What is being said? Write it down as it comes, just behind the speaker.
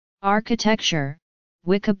Architecture,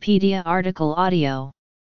 Wikipedia article audio.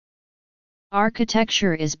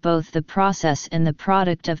 Architecture is both the process and the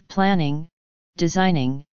product of planning,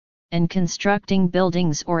 designing, and constructing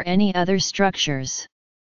buildings or any other structures.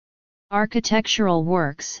 Architectural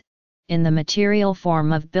works, in the material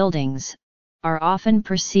form of buildings, are often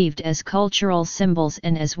perceived as cultural symbols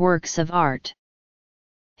and as works of art.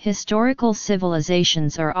 Historical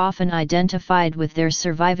civilizations are often identified with their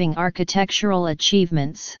surviving architectural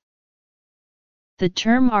achievements. The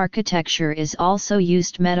term architecture is also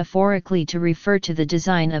used metaphorically to refer to the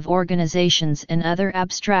design of organizations and other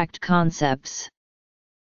abstract concepts.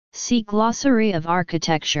 See Glossary of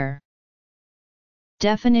Architecture.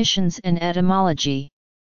 Definitions and etymology.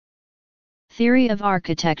 Theory of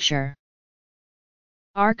architecture.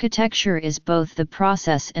 Architecture is both the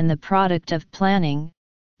process and the product of planning,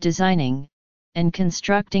 designing, and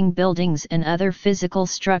constructing buildings and other physical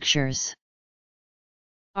structures.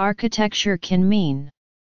 Architecture can mean.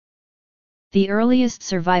 The earliest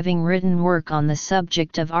surviving written work on the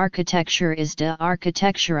subject of architecture is De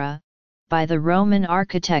Architectura, by the Roman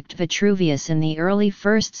architect Vitruvius in the early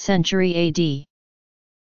 1st century AD.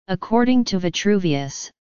 According to Vitruvius,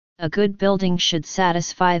 a good building should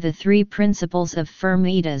satisfy the three principles of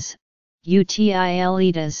firmitas,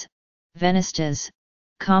 utilitas, venestas,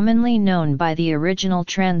 commonly known by the original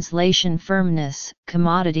translation firmness,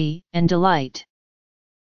 commodity, and delight.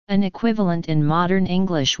 An equivalent in modern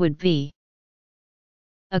English would be.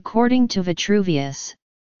 According to Vitruvius,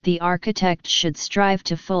 the architect should strive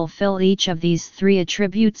to fulfill each of these three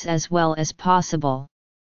attributes as well as possible.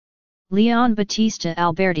 Leon Battista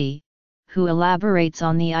Alberti, who elaborates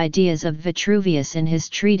on the ideas of Vitruvius in his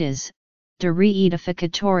treatise, De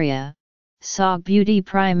Reedificatoria, saw beauty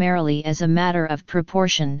primarily as a matter of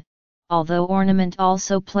proportion, although ornament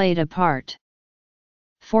also played a part.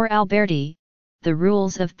 For Alberti, the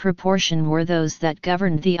rules of proportion were those that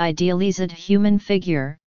governed the idealized human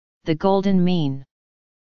figure, the golden mean.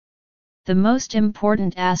 The most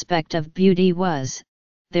important aspect of beauty was,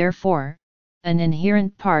 therefore, an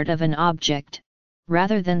inherent part of an object,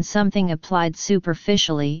 rather than something applied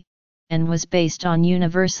superficially, and was based on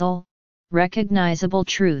universal, recognizable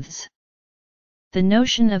truths. The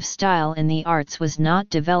notion of style in the arts was not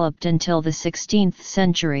developed until the 16th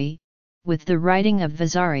century, with the writing of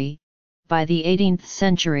Vasari. By the 18th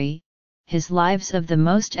century, his lives of the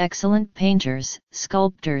most excellent painters,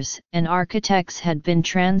 sculptors, and architects had been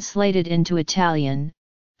translated into Italian,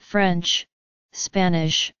 French,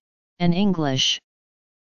 Spanish, and English.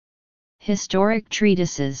 Historic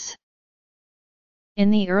treatises. In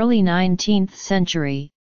the early 19th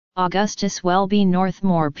century, Augustus Welby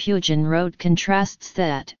Northmore Pugin wrote Contrasts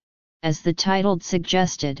that, as the title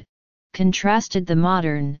suggested, contrasted the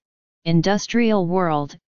modern, industrial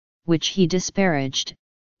world, which he disparaged,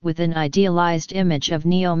 with an idealized image of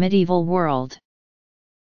neo-medieval world.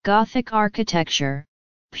 Gothic architecture,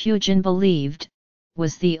 Pugin believed,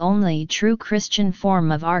 was the only true Christian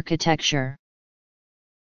form of architecture.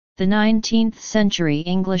 The 19th century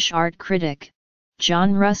English art critic,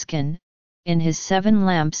 John Ruskin, in his 7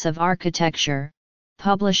 Lamps of Architecture,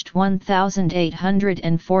 published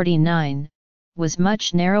 1849, was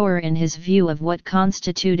much narrower in his view of what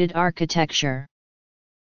constituted architecture.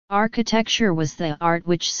 Architecture was the art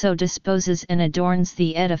which so disposes and adorns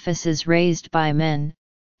the edifices raised by men,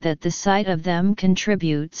 that the sight of them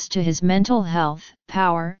contributes to his mental health,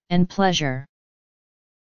 power, and pleasure.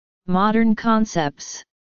 Modern concepts.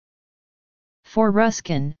 For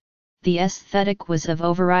Ruskin, the aesthetic was of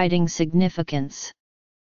overriding significance.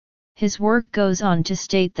 His work goes on to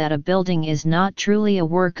state that a building is not truly a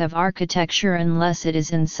work of architecture unless it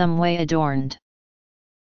is in some way adorned.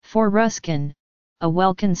 For Ruskin, a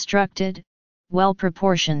well-constructed,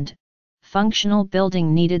 well-proportioned, functional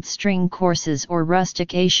building needed string courses or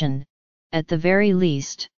rustication, at the very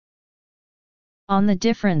least. On the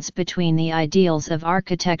difference between the ideals of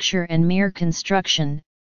architecture and mere construction,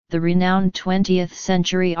 the renowned 20th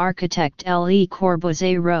century architect Le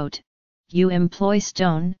Corbusier wrote, "You employ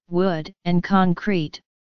stone, wood, and concrete,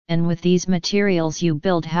 and with these materials you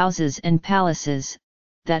build houses and palaces,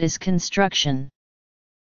 that is construction.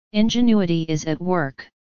 Ingenuity is at work.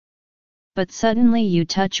 But suddenly you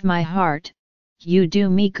touch my heart, you do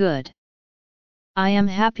me good. I am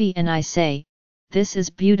happy and I say, this is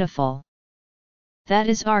beautiful. That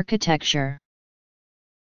is architecture."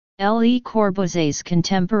 Le Corbusier's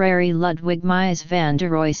contemporary Ludwig Mies van der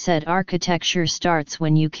Rohe said architecture starts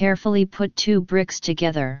when you carefully put two bricks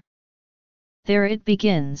together. There it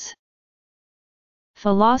begins.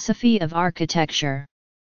 Philosophy of architecture.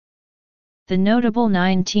 The notable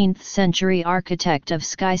 19th-century architect of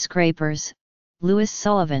skyscrapers, Louis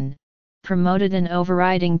Sullivan, promoted an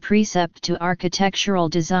overriding precept to architectural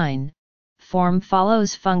design: form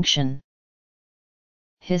follows function.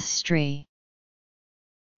 History.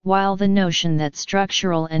 While the notion that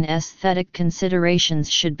structural and aesthetic considerations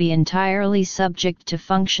should be entirely subject to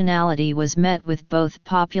functionality was met with both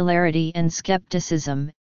popularity and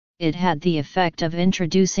skepticism, it had the effect of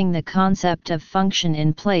introducing the concept of function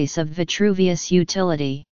in place of vitruvious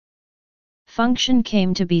utility. Function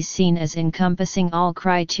came to be seen as encompassing all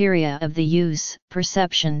criteria of the use,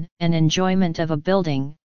 perception, and enjoyment of a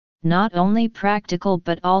building, not only practical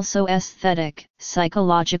but also aesthetic,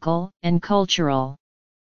 psychological, and cultural.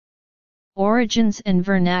 Origins and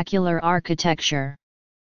vernacular architecture.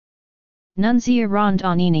 Nunzia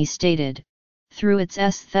Rondonini stated, "Through its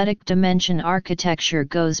aesthetic dimension, architecture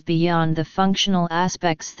goes beyond the functional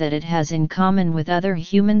aspects that it has in common with other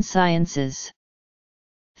human sciences.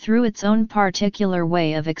 Through its own particular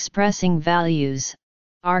way of expressing values,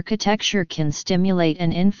 architecture can stimulate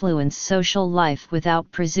and influence social life without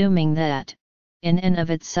presuming that, in and of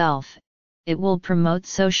itself, it will promote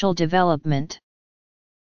social development."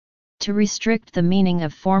 To restrict the meaning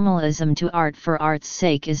of formalism to art for art's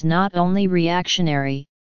sake is not only reactionary,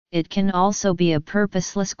 it can also be a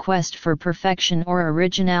purposeless quest for perfection or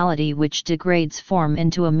originality which degrades form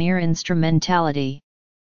into a mere instrumentality.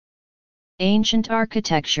 Ancient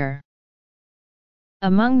architecture.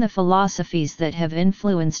 Among the philosophies that have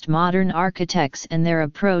influenced modern architects and their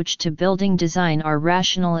approach to building design are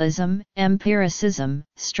rationalism, empiricism,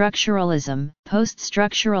 structuralism,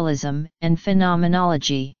 post-structuralism, and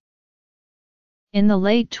phenomenology. In the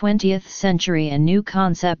late 20th century, a new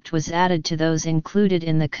concept was added to those included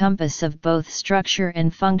in the compass of both structure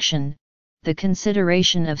and function: the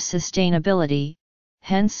consideration of sustainability,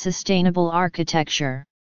 hence sustainable architecture.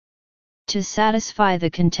 To satisfy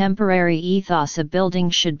the contemporary ethos, a building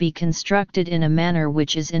should be constructed in a manner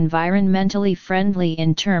which is environmentally friendly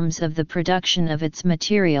in terms of the production of its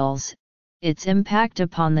materials, its impact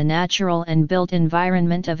upon the natural and built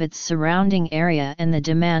environment of its surrounding area, and the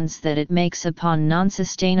demands that it makes upon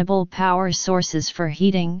non-sustainable power sources for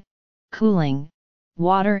heating, cooling,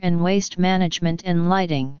 water and waste management and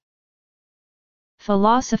lighting.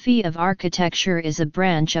 Philosophy of architecture is a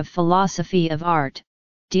branch of philosophy of art,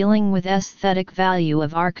 dealing with aesthetic value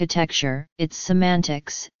of architecture, its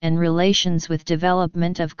semantics, and relations with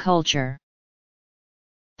development of culture.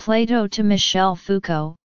 Plato to Michel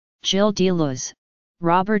Foucault, Gilles Deleuze,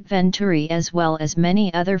 Robert Venturi, as well as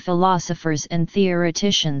many other philosophers and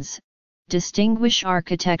theoreticians, distinguish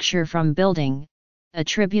architecture from building,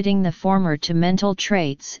 attributing the former to mental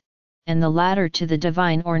traits, and the latter to the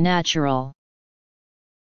divine or natural.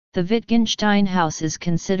 The Wittgenstein house is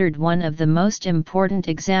considered one of the most important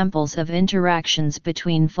examples of interactions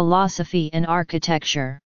between philosophy and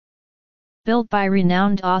architecture. Built by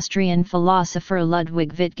renowned Austrian philosopher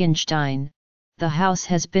Ludwig Wittgenstein, the house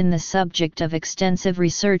has been the subject of extensive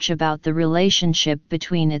research about the relationship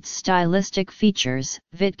between its stylistic features,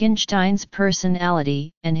 Wittgenstein's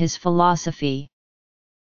personality, and his philosophy.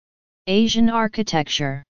 Asian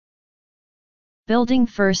architecture. Building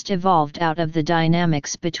first evolved out of the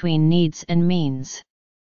dynamics between needs and means.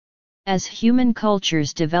 As human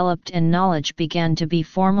cultures developed and knowledge began to be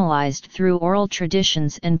formalized through oral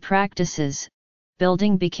traditions and practices,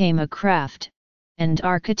 building became a craft, and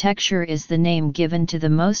architecture is the name given to the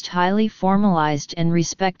most highly formalized and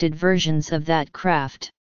respected versions of that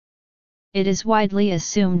craft. It is widely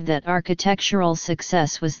assumed that architectural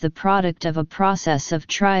success was the product of a process of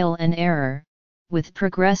trial and error, with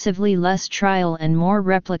progressively less trial and more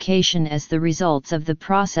replication as the results of the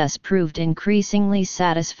process proved increasingly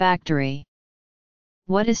satisfactory.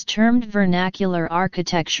 What is termed vernacular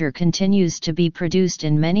architecture continues to be produced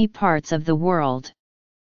in many parts of the world.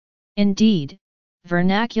 Indeed,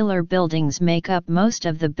 vernacular buildings make up most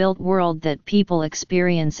of the built world that people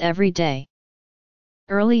experience every day.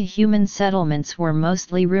 Early human settlements were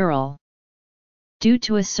mostly rural. Due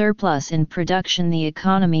to a surplus in production, the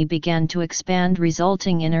economy began to expand,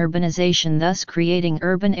 resulting in urbanization, thus creating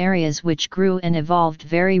urban areas which grew and evolved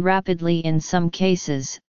very rapidly in some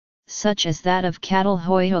cases, such as that of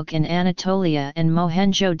Catalhoyuk in Anatolia and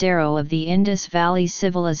Mohenjo-Daro of the Indus Valley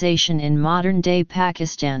Civilization in modern-day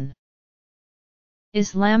Pakistan.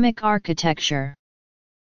 Islamic architecture.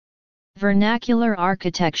 Vernacular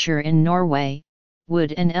architecture in Norway,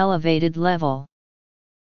 wood and elevated level.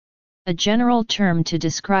 A general term to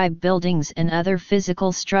describe buildings and other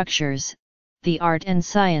physical structures, the art and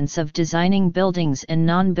science of designing buildings and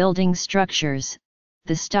non-building structures,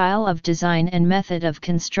 the style of design and method of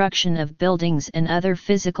construction of buildings and other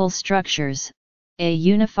physical structures, a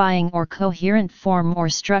unifying or coherent form or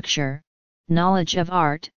structure, knowledge of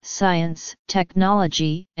art, science,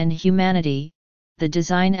 technology, and humanity, the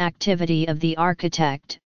design activity of the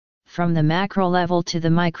architect, from the macro level to the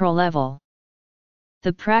micro level.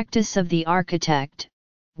 The practice of the architect,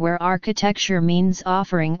 where architecture means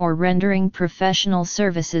offering or rendering professional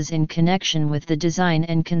services in connection with the design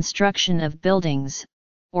and construction of buildings,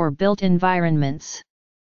 or built environments.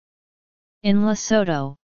 In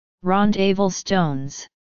Lesotho, rendezvous stones.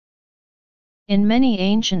 In many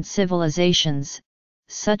ancient civilizations,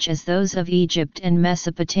 such as those of Egypt and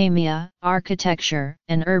Mesopotamia, architecture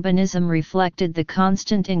and urbanism reflected the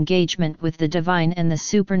constant engagement with the divine and the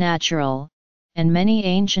supernatural, and many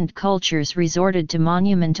ancient cultures resorted to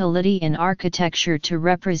monumentality in architecture to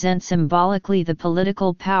represent symbolically the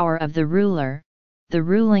political power of the ruler, the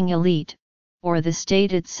ruling elite, or the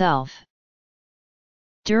state itself.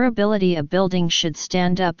 Durability: a building should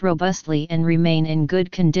stand up robustly and remain in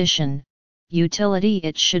good condition. Utility: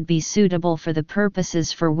 it should be suitable for the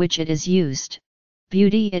purposes for which it is used.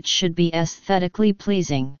 Beauty: it should be aesthetically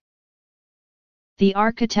pleasing. The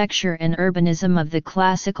architecture and urbanism of the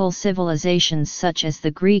classical civilizations such as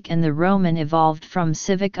the Greek and the Roman evolved from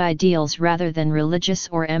civic ideals rather than religious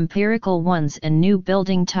or empirical ones, and new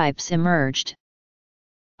building types emerged.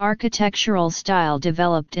 Architectural style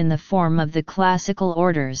developed in the form of the classical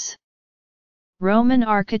orders. Roman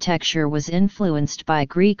architecture was influenced by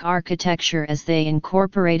Greek architecture as they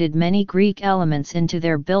incorporated many Greek elements into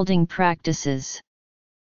their building practices.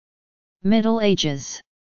 Middle Ages.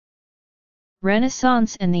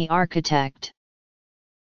 Renaissance and the architect.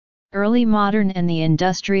 Early modern and the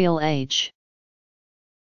industrial age.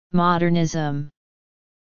 Modernism.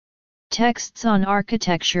 Texts on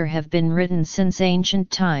architecture have been written since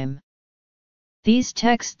ancient time. These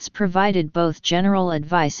texts provided both general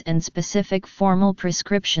advice and specific formal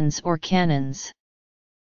prescriptions or canons.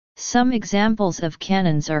 Some examples of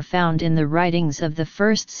canons are found in the writings of the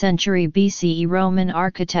 1st century BCE Roman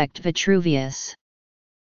architect Vitruvius.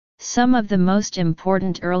 Some of the most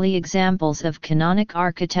important early examples of canonic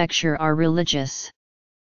architecture are religious.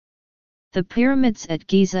 The pyramids at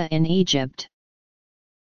Giza in Egypt.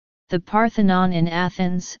 The Parthenon in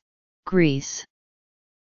Athens, Greece.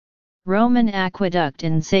 Roman aqueduct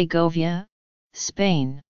in Segovia,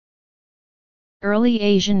 Spain. Early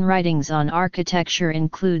Asian writings on architecture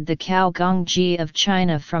include the Cao Gongji of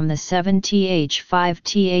China from the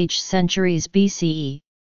 7th–5th centuries BCE,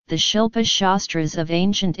 the Shilpa Shastras of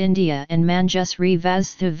ancient India, and Manjusri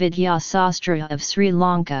Vastu Vidya Sastra of Sri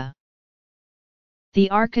Lanka. The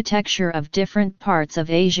architecture of different parts of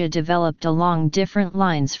Asia developed along different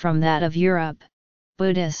lines from that of Europe.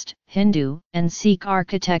 Buddhist, Hindu, and Sikh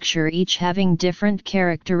architecture each having different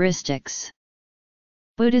characteristics.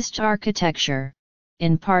 Buddhist architecture,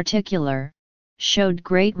 in particular, showed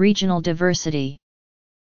great regional diversity.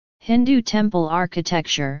 Hindu temple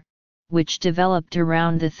architecture, which developed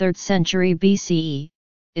around the 3rd century BCE,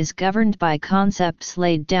 is governed by concepts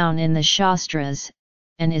laid down in the Shastras,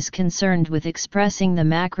 and is concerned with expressing the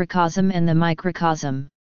macrocosm and the microcosm.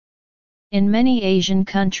 In many Asian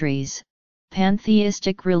countries,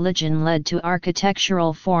 pantheistic religion led to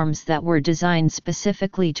architectural forms that were designed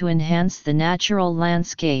specifically to enhance the natural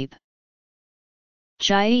landscape.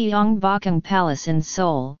 Gyeongbokgung Palace in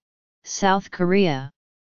Seoul, South Korea.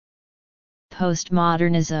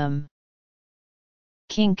 Postmodernism.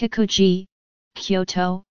 Kinkakuji,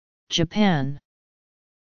 Kyoto, Japan.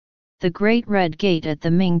 The Great Red Gate at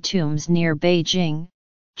the Ming Tombs near Beijing,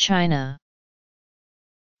 China.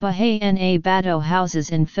 Bahay Na Bato houses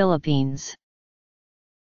in Philippines.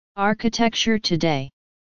 Architecture today.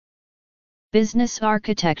 Business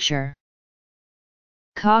architecture.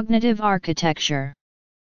 Cognitive architecture.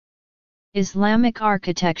 Islamic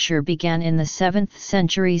architecture began in the 7th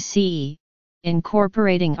century CE,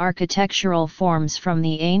 incorporating architectural forms from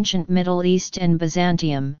the ancient Middle East and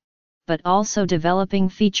Byzantium, but also developing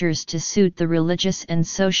features to suit the religious and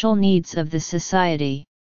social needs of the society.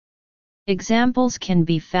 Examples can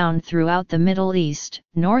be found throughout the Middle East,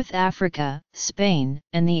 North Africa, Spain,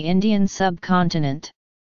 and the Indian subcontinent.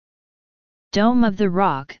 Dome of the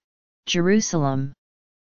Rock, Jerusalem.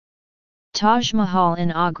 Taj Mahal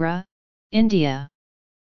in Agra, India.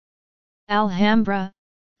 Alhambra,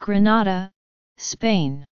 Granada,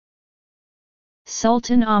 Spain.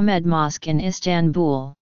 Sultan Ahmed Mosque in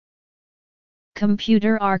Istanbul.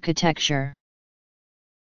 Computer architecture.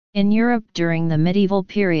 In Europe during the medieval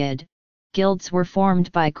period, guilds were formed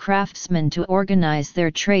by craftsmen to organize their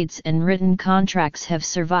trades, and written contracts have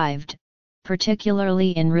survived,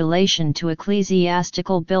 particularly in relation to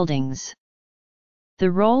ecclesiastical buildings. The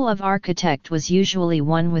role of architect was usually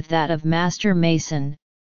one with that of master mason,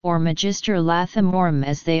 or Magister Lathamorum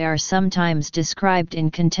as they are sometimes described in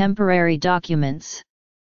contemporary documents.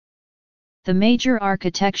 The major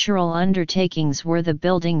architectural undertakings were the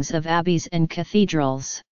buildings of abbeys and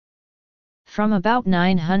cathedrals. From about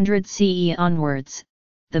 900 CE onwards,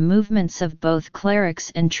 the movements of both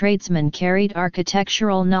clerics and tradesmen carried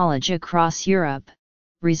architectural knowledge across Europe,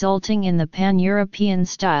 resulting in the pan-European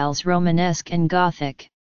styles Romanesque and Gothic.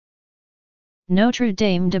 Notre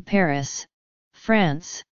Dame de Paris,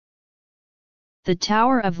 France. The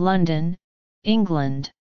Tower of London, England.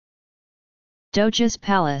 Doge's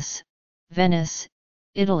Palace, Venice,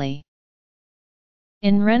 Italy.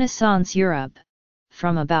 In Renaissance Europe,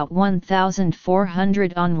 from about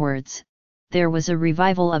 1400 onwards, there was a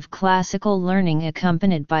revival of classical learning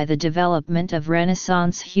accompanied by the development of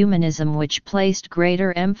Renaissance humanism, which placed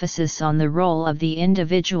greater emphasis on the role of the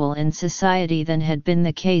individual in society than had been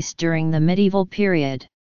the case during the medieval period.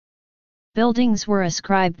 Buildings were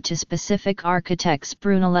ascribed to specific architects: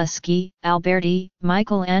 Brunelleschi, Alberti,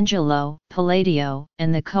 Michelangelo, Palladio,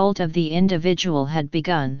 and the cult of the individual had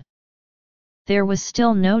begun. There was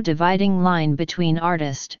still no dividing line between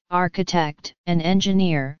artist, architect, and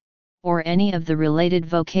engineer, or any of the related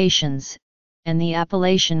vocations, and the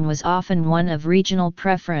appellation was often one of regional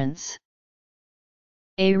preference.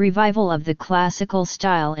 A revival of the classical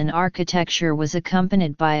style in architecture was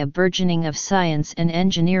accompanied by a burgeoning of science and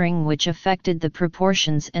engineering which affected the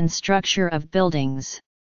proportions and structure of buildings.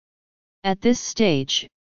 At this stage,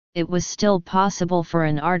 it was still possible for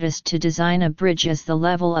an artist to design a bridge as the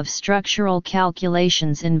level of structural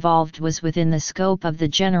calculations involved was within the scope of the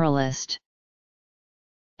generalist.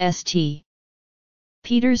 St.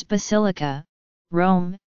 Peter's Basilica,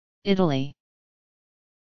 Rome, Italy.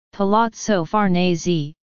 Palazzo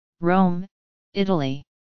Farnese, Rome, Italy.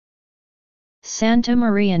 Santa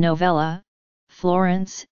Maria Novella,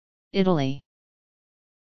 Florence, Italy.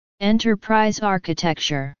 Enterprise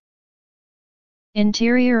architecture.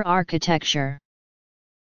 Interior architecture.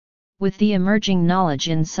 With the emerging knowledge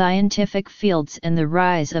in scientific fields and the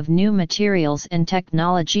rise of new materials and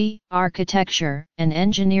technology, architecture and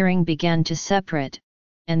engineering began to separate,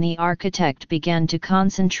 and the architect began to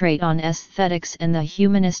concentrate on aesthetics and the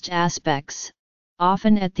humanist aspects,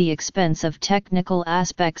 often at the expense of technical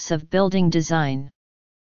aspects of building design.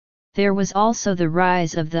 There was also the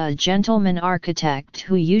rise of the gentleman architect,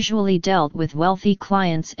 who usually dealt with wealthy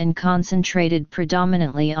clients and concentrated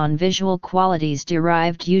predominantly on visual qualities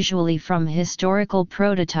derived usually from historical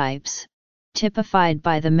prototypes, typified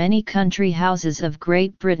by the many country houses of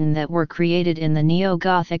Great Britain that were created in the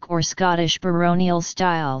neo-Gothic or Scottish baronial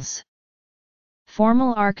styles.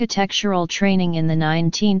 Formal architectural training in the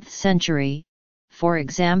 19th century, for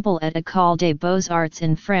example at École des Beaux-Arts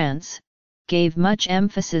in France, gave much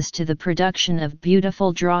emphasis to the production of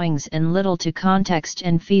beautiful drawings and little to context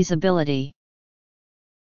and feasibility.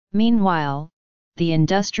 Meanwhile, the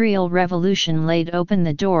Industrial Revolution laid open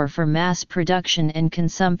the door for mass production and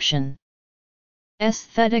consumption.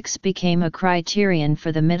 Aesthetics became a criterion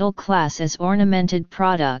for the middle class as ornamented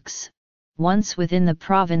products, once within the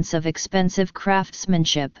province of expensive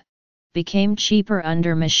craftsmanship, became cheaper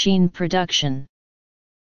under machine production.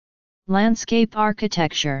 Landscape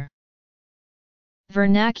architecture.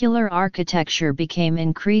 Vernacular architecture became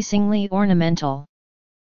increasingly ornamental.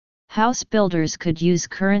 House builders could use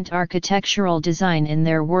current architectural design in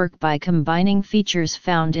their work by combining features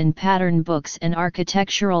found in pattern books and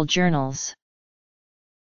architectural journals.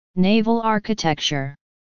 Naval architecture.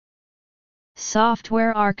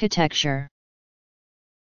 Software architecture.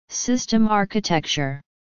 System architecture.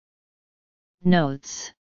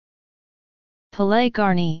 Notes. Palais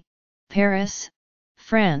Garni, Paris,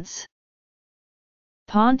 France.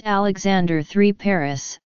 Pont Alexandre III,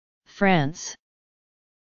 Paris, France.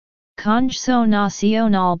 Congreso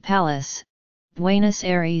Nacional Palace, Buenos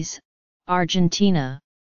Aires, Argentina.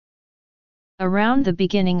 Around the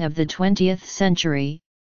beginning of the 20th century,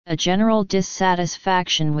 a general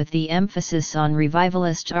dissatisfaction with the emphasis on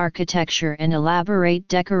revivalist architecture and elaborate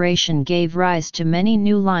decoration gave rise to many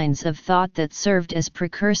new lines of thought that served as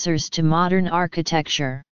precursors to modern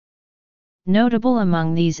architecture. Notable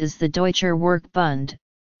among these is the Deutscher Werkbund,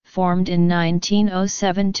 formed in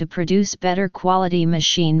 1907 to produce better quality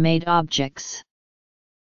machine-made objects.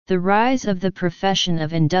 The rise of the profession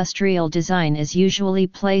of industrial design is usually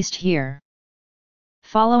placed here.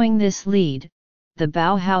 Following this lead, the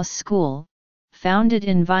Bauhaus school, founded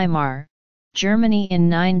in Weimar, Germany in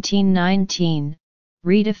 1919,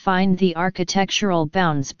 redefined the architectural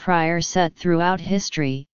bounds prior set throughout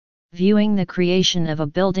history, viewing the creation of a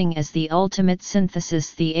building as the ultimate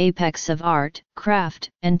synthesis, the apex of art, craft,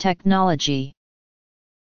 and technology.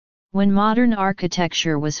 When modern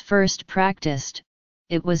architecture was first practiced,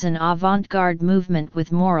 it was an avant-garde movement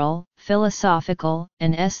with moral, philosophical,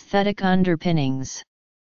 and aesthetic underpinnings.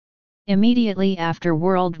 Immediately after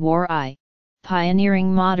World War I,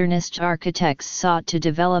 pioneering modernist architects sought to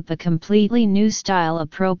develop a completely new style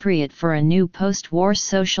appropriate for a new post-war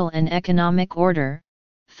social and economic order,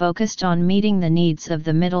 focused on meeting the needs of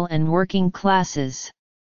the middle and working classes.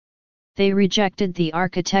 They rejected the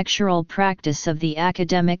architectural practice of the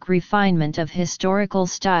academic refinement of historical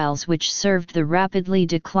styles which served the rapidly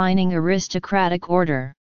declining aristocratic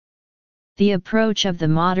order. The approach of the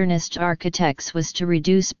modernist architects was to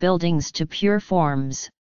reduce buildings to pure forms,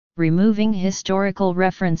 removing historical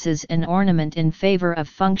references and ornament in favor of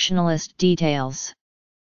functionalist details.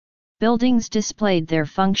 Buildings displayed their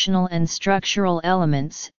functional and structural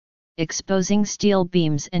elements, exposing steel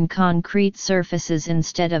beams and concrete surfaces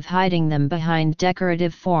instead of hiding them behind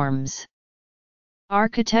decorative forms.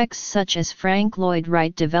 Architects such as Frank Lloyd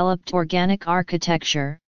Wright developed organic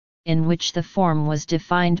architecture, in which the form was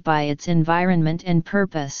defined by its environment and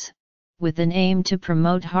purpose, with an aim to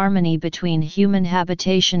promote harmony between human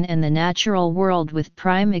habitation and the natural world, with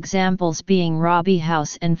prime examples being Robbie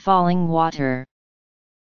House and Falling Water.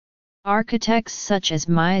 Architects such as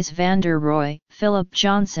Mies van der Rohe, Philip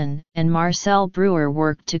Johnson, and Marcel Breuer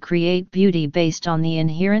worked to create beauty based on the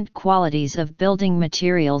inherent qualities of building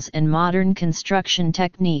materials and modern construction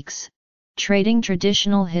techniques, trading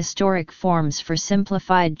traditional historic forms for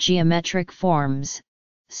simplified geometric forms,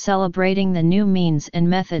 celebrating the new means and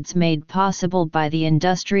methods made possible by the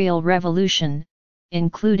Industrial Revolution,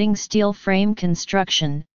 including steel frame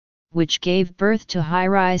construction, which gave birth to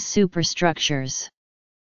high-rise superstructures.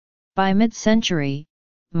 By mid-century,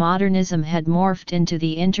 modernism had morphed into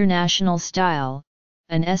the international style,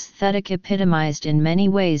 an aesthetic epitomized in many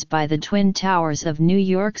ways by the Twin Towers of New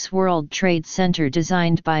York's World Trade Center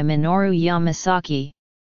designed by Minoru Yamasaki.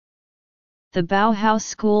 The Bauhaus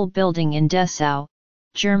School building in Dessau,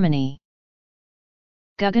 Germany.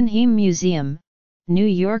 Guggenheim Museum, New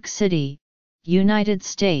York City, United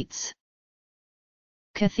States.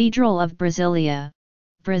 Cathedral of Brasilia,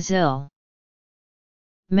 Brazil.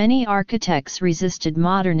 Many architects resisted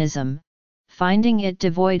modernism, finding it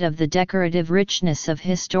devoid of the decorative richness of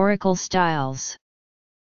historical styles.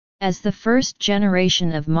 As the first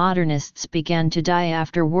generation of modernists began to die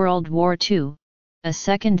after World War II, a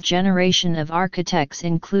second generation of architects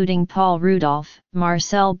including Paul Rudolph,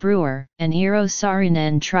 Marcel Breuer, and Eero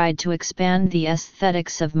Saarinen tried to expand the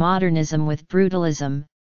aesthetics of modernism with brutalism,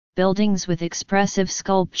 buildings with expressive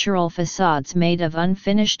sculptural facades made of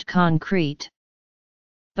unfinished concrete.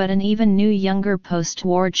 But an even new younger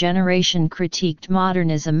post-war generation critiqued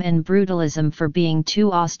modernism and brutalism for being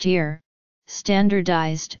too austere,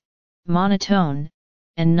 standardized, monotone,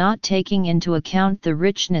 and not taking into account the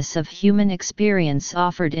richness of human experience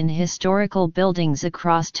offered in historical buildings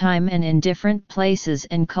across time and in different places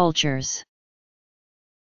and cultures.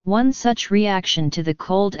 One such reaction to the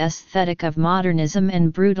cold aesthetic of modernism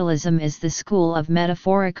and brutalism is the school of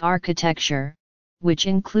metaphoric architecture, which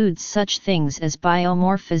includes such things as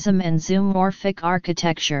biomorphism and zoomorphic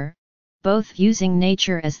architecture, both using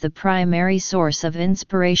nature as the primary source of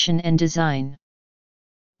inspiration and design.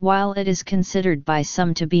 While it is considered by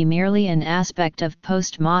some to be merely an aspect of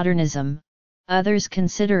postmodernism, others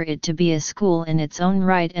consider it to be a school in its own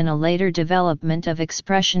right and a later development of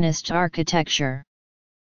expressionist architecture.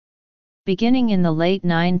 Beginning in the late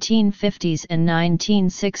 1950s and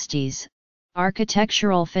 1960s,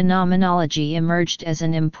 architectural phenomenology emerged as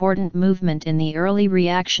an important movement in the early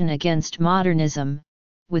reaction against modernism,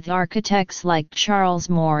 with architects like Charles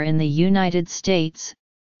Moore in the United States,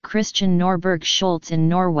 Christian Norberg Schultz in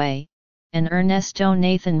Norway, and Ernesto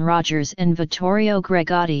Nathan Rogers and Vittorio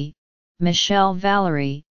Gregotti, Michel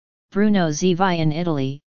Valéry, Bruno Zevi in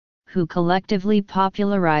Italy, who collectively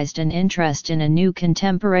popularized an interest in a new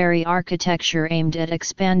contemporary architecture aimed at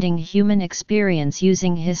expanding human experience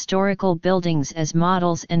using historical buildings as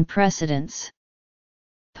models and precedents.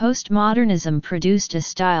 Postmodernism produced a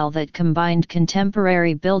style that combined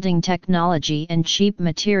contemporary building technology and cheap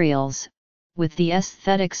materials, with the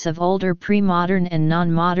aesthetics of older pre-modern and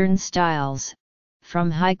non-modern styles, from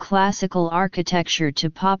high classical architecture to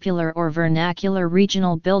popular or vernacular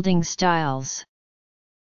regional building styles.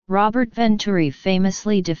 Robert Venturi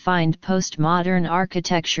famously defined postmodern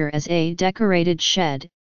architecture as a decorated shed,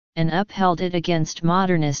 and upheld it against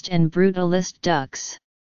modernist and brutalist ducks.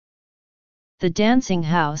 The Dancing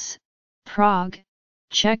House, Prague,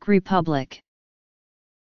 Czech Republic.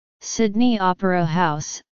 Sydney Opera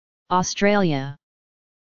House, Australia.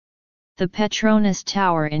 The Petronas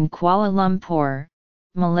Tower in Kuala Lumpur,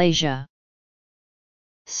 Malaysia.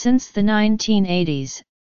 Since the 1980s,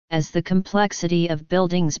 as the complexity of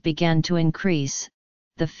buildings began to increase,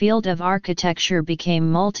 the field of architecture became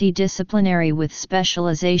multidisciplinary with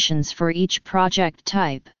specializations for each project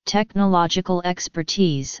type, technological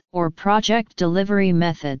expertise, or project delivery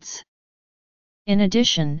methods. In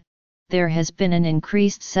addition, there has been an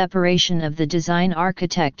increased separation of the design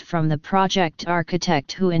architect from the project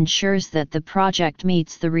architect who ensures that the project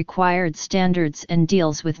meets the required standards and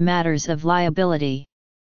deals with matters of liability.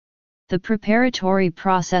 The preparatory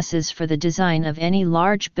processes for the design of any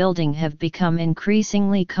large building have become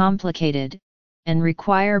increasingly complicated, and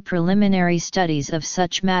require preliminary studies of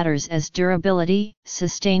such matters as durability,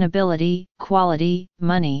 sustainability, quality,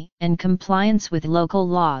 money, and compliance with local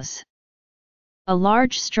laws. A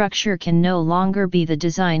large structure can no longer be the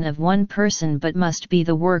design of one person but must be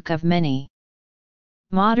the work of many.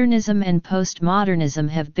 Modernism and postmodernism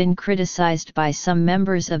have been criticized by some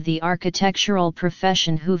members of the architectural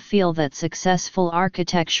profession who feel that successful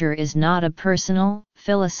architecture is not a personal,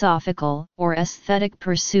 philosophical, or aesthetic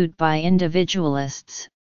pursuit by individualists.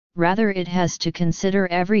 Rather, it has to consider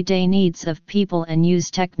everyday needs of people and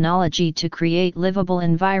use technology to create livable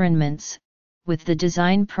environments, with the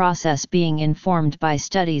design process being informed by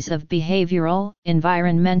studies of behavioral,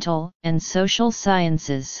 environmental, and social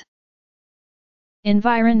sciences.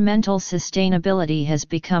 Environmental sustainability has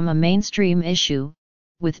become a mainstream issue,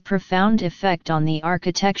 with profound effect on the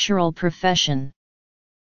architectural profession.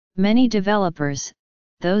 Many developers,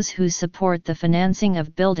 those who support the financing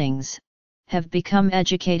of buildings, have become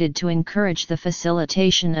educated to encourage the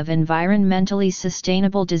facilitation of environmentally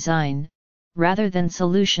sustainable design, rather than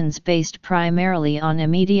solutions based primarily on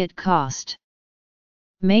immediate cost.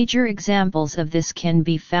 Major examples of this can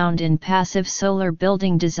be found in passive solar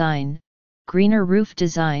building design, greener roof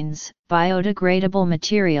designs, biodegradable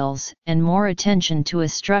materials, and more attention to a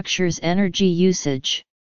structure's energy usage.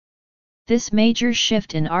 This major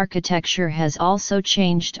shift in architecture has also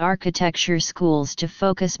changed architecture schools to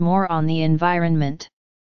focus more on the environment.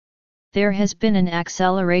 There has been an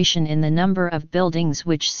acceleration in the number of buildings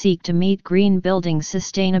which seek to meet green building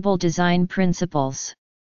sustainable design principles.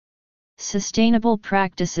 Sustainable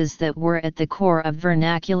practices that were at the core of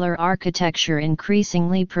vernacular architecture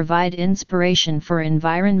increasingly provide inspiration for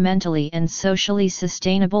environmentally and socially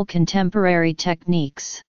sustainable contemporary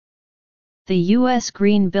techniques. The U.S.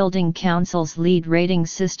 Green Building Council's LEED rating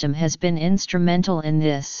system has been instrumental in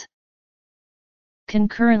this.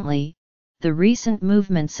 Concurrently, the recent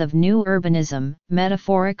movements of new urbanism,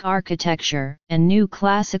 metaphoric architecture, and new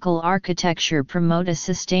classical architecture promote a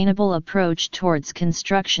sustainable approach towards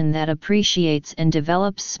construction that appreciates and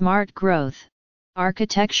develops smart growth,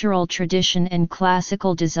 architectural tradition and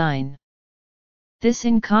classical design. This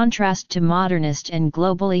in contrast to modernist and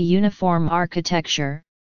globally uniform architecture,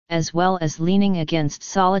 as well as leaning against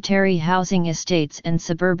solitary housing estates and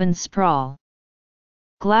suburban sprawl.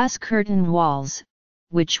 Glass curtain walls,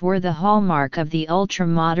 which were the hallmark of the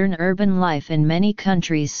ultra-modern urban life in many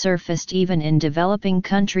countries, surfaced even in developing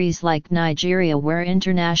countries like Nigeria, where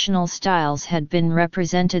international styles had been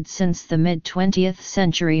represented since the mid-20th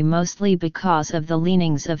century, mostly because of the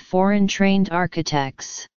leanings of foreign-trained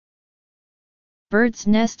architects. Bird's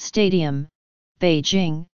Nest Stadium,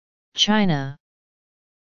 Beijing, China.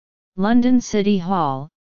 London City Hall,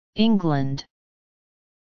 England.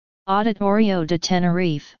 Auditorio de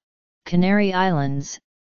Tenerife, Canary Islands,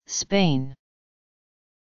 Spain.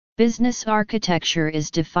 Business architecture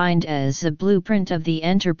is defined as a blueprint of the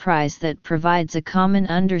enterprise that provides a common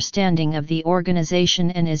understanding of the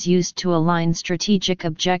organization and is used to align strategic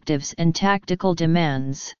objectives and tactical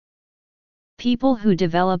demands. People who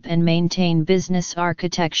develop and maintain business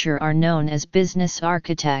architecture are known as business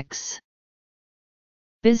architects.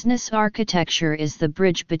 Business architecture is the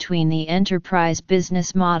bridge between the enterprise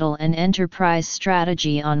business model and enterprise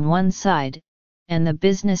strategy on one side, and the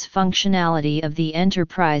business functionality of the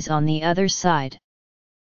enterprise on the other side.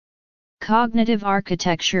 Cognitive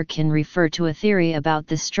architecture can refer to a theory about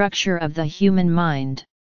the structure of the human mind.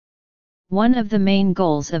 One of the main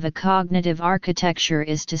goals of a cognitive architecture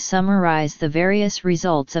is to summarize the various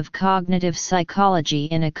results of cognitive psychology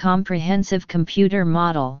in a comprehensive computer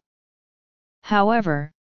model.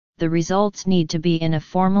 However, the results need to be in a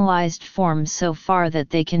formalized form so far that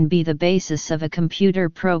they can be the basis of a computer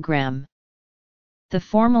program. The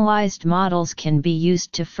formalized models can be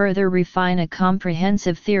used to further refine a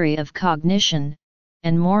comprehensive theory of cognition,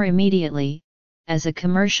 and more immediately, as a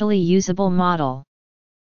commercially usable model.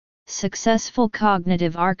 Successful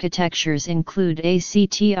cognitive architectures include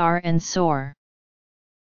ACTR and SOAR.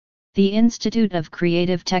 The Institute of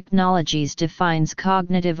Creative Technologies defines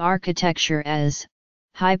cognitive architecture as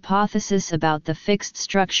hypothesis about the fixed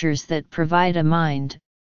structures that provide a mind,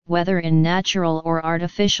 whether in natural or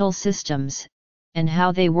artificial systems, and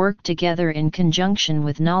how they work together in conjunction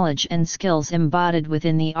with knowledge and skills embodied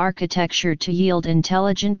within the architecture to yield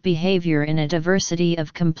intelligent behavior in a diversity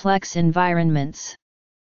of complex environments.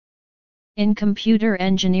 In computer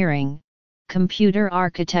engineering, computer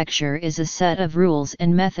architecture is a set of rules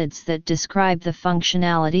and methods that describe the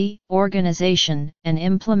functionality, organization, and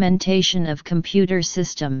implementation of computer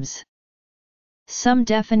systems. Some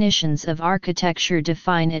definitions of architecture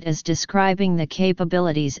define it as describing the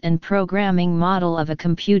capabilities and programming model of a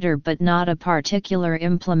computer but not a particular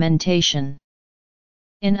implementation.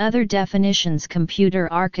 In other definitions,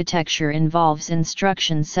 computer architecture involves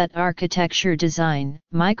instruction set architecture design,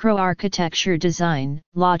 microarchitecture design,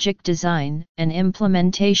 logic design, and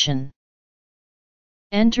implementation.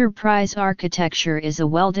 Enterprise architecture is a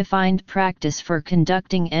well-defined practice for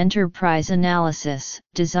conducting enterprise analysis,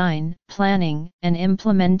 design, planning, and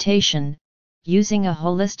implementation, using a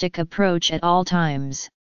holistic approach at all times,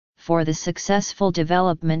 for the successful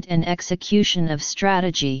development and execution of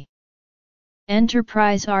strategy.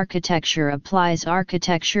 Enterprise architecture applies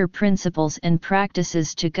architecture principles and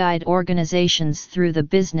practices to guide organizations through the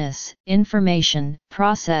business, information,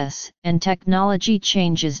 process, and technology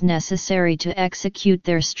changes necessary to execute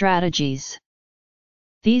their strategies.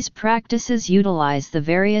 These practices utilize the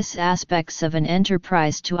various aspects of an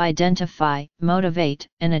enterprise to identify, motivate,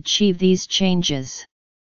 and achieve these changes.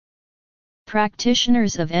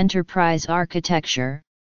 Practitioners of enterprise architecture,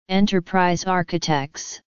 enterprise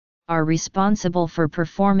architects, are responsible for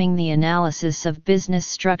performing the analysis of business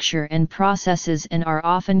structure and processes and are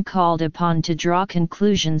often called upon to draw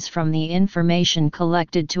conclusions from the information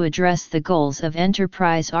collected to address the goals of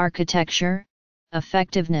enterprise architecture: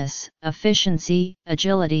 effectiveness, efficiency,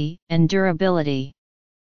 agility, and durability.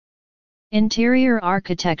 Interior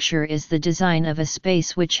architecture is the design of a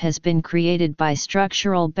space which has been created by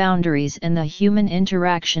structural boundaries and the human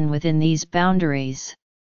interaction within these boundaries.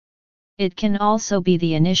 It can also be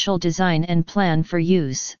the initial design and plan for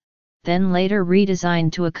use, then later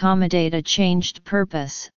redesigned to accommodate a changed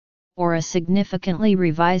purpose, or a significantly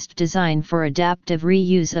revised design for adaptive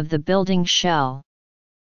reuse of the building shell.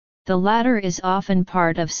 The latter is often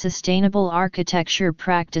part of sustainable architecture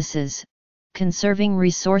practices, conserving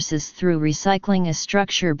resources through recycling a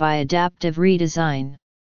structure by adaptive redesign.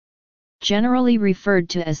 Generally referred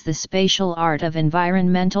to as the spatial art of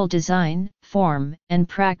environmental design, form, and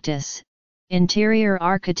practice, interior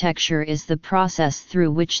architecture is the process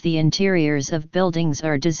through which the interiors of buildings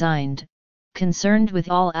are designed, concerned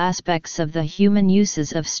with all aspects of the human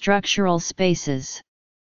uses of structural spaces.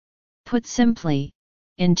 Put simply,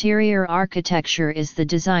 interior architecture is the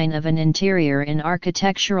design of an interior in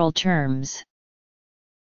architectural terms.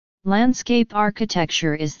 Landscape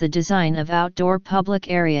architecture is the design of outdoor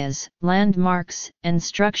public areas, landmarks, and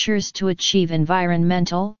structures to achieve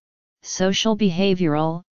environmental, social,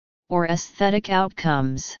 behavioral, or aesthetic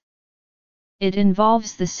outcomes. It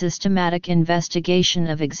involves the systematic investigation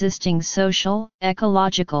of existing social,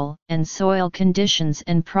 ecological, and soil conditions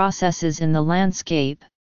and processes in the landscape,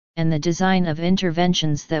 and the design of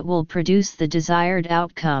interventions that will produce the desired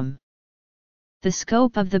outcome. The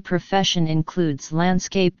scope of the profession includes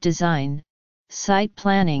landscape design, site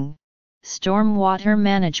planning, stormwater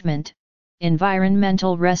management,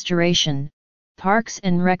 environmental restoration, parks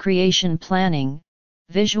and recreation planning,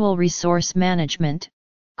 visual resource management,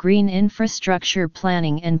 green infrastructure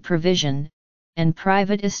planning and provision, and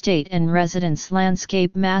private estate and residence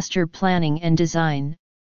landscape master planning and design,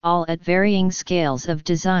 all at varying scales of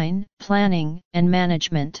design, planning, and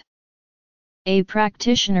management. A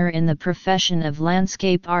practitioner in the profession of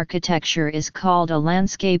landscape architecture is called a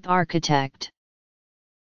landscape architect.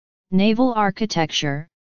 Naval architecture,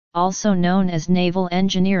 also known as naval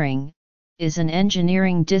engineering, is an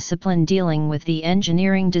engineering discipline dealing with the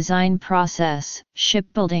engineering design process,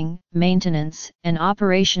 shipbuilding, maintenance, and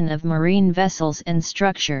operation of marine vessels and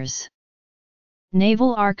structures.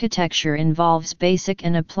 Naval architecture involves basic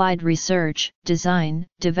and applied research, design,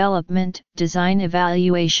 development, design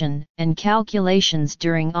evaluation, and calculations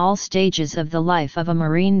during all stages of the life of a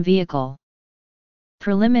marine vehicle.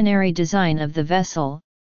 Preliminary design of the vessel,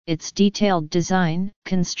 its detailed design,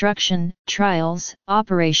 construction, trials,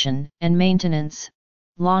 operation, and maintenance,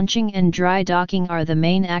 launching and dry docking are the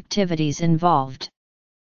main activities involved.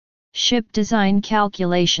 Ship design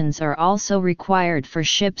calculations are also required for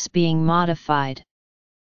ships being modified.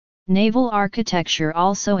 Naval architecture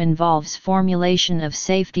also involves formulation of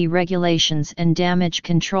safety regulations and damage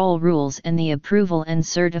control rules and the approval and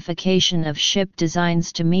certification of ship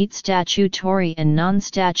designs to meet statutory and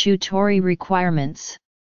non-statutory requirements.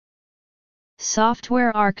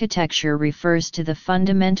 Software architecture refers to the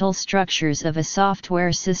fundamental structures of a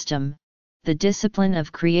software system, the discipline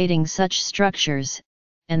of creating such structures,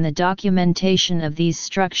 and the documentation of these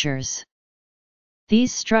structures.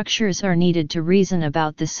 These structures are needed to reason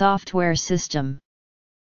about the software system.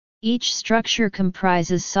 Each structure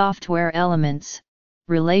comprises software elements,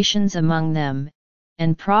 relations among them,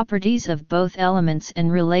 and properties of both elements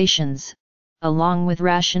and relations, along with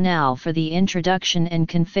rationale for the introduction and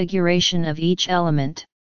configuration of each element.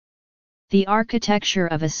 The architecture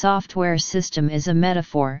of a software system is a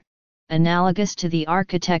metaphor, analogous to the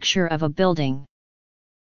architecture of a building.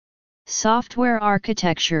 Software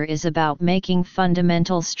architecture is about making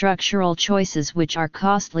fundamental structural choices which are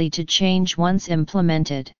costly to change once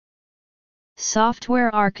implemented.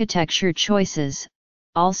 Software architecture choices,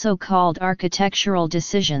 also called architectural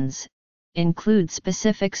decisions, include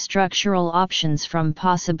specific structural options from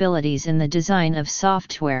possibilities in the design of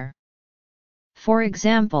software. For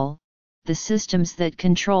example, the systems that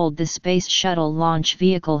controlled the Space Shuttle launch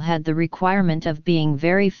vehicle had the requirement of being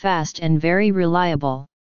very fast and very reliable.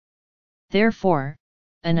 Therefore,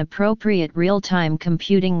 an appropriate real-time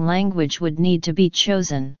computing language would need to be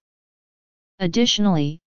chosen.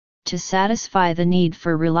 Additionally, to satisfy the need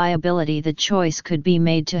for reliability, the choice could be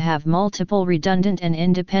made to have multiple redundant and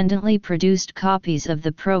independently produced copies of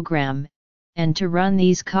the program, and to run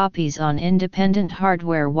these copies on independent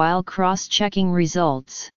hardware while cross-checking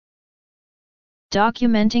results.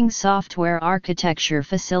 Documenting software architecture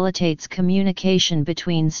facilitates communication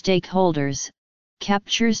between stakeholders,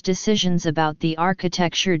 captures decisions about the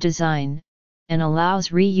architecture design, and allows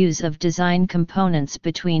reuse of design components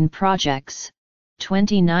between projects.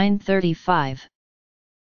 2935.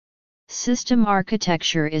 System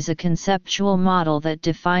architecture is a conceptual model that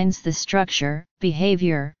defines the structure,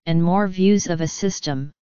 behavior, and more views of a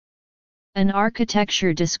system. An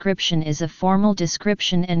architecture description is a formal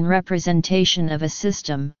description and representation of a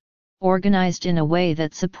system, organized in a way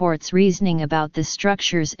that supports reasoning about the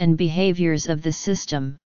structures and behaviors of the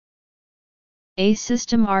system. A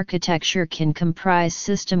system architecture can comprise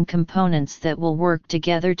system components that will work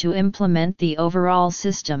together to implement the overall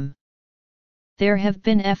system. There have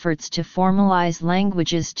been efforts to formalize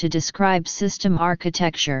languages to describe system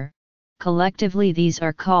architecture. Collectively, these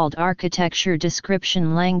are called architecture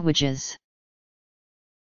description languages.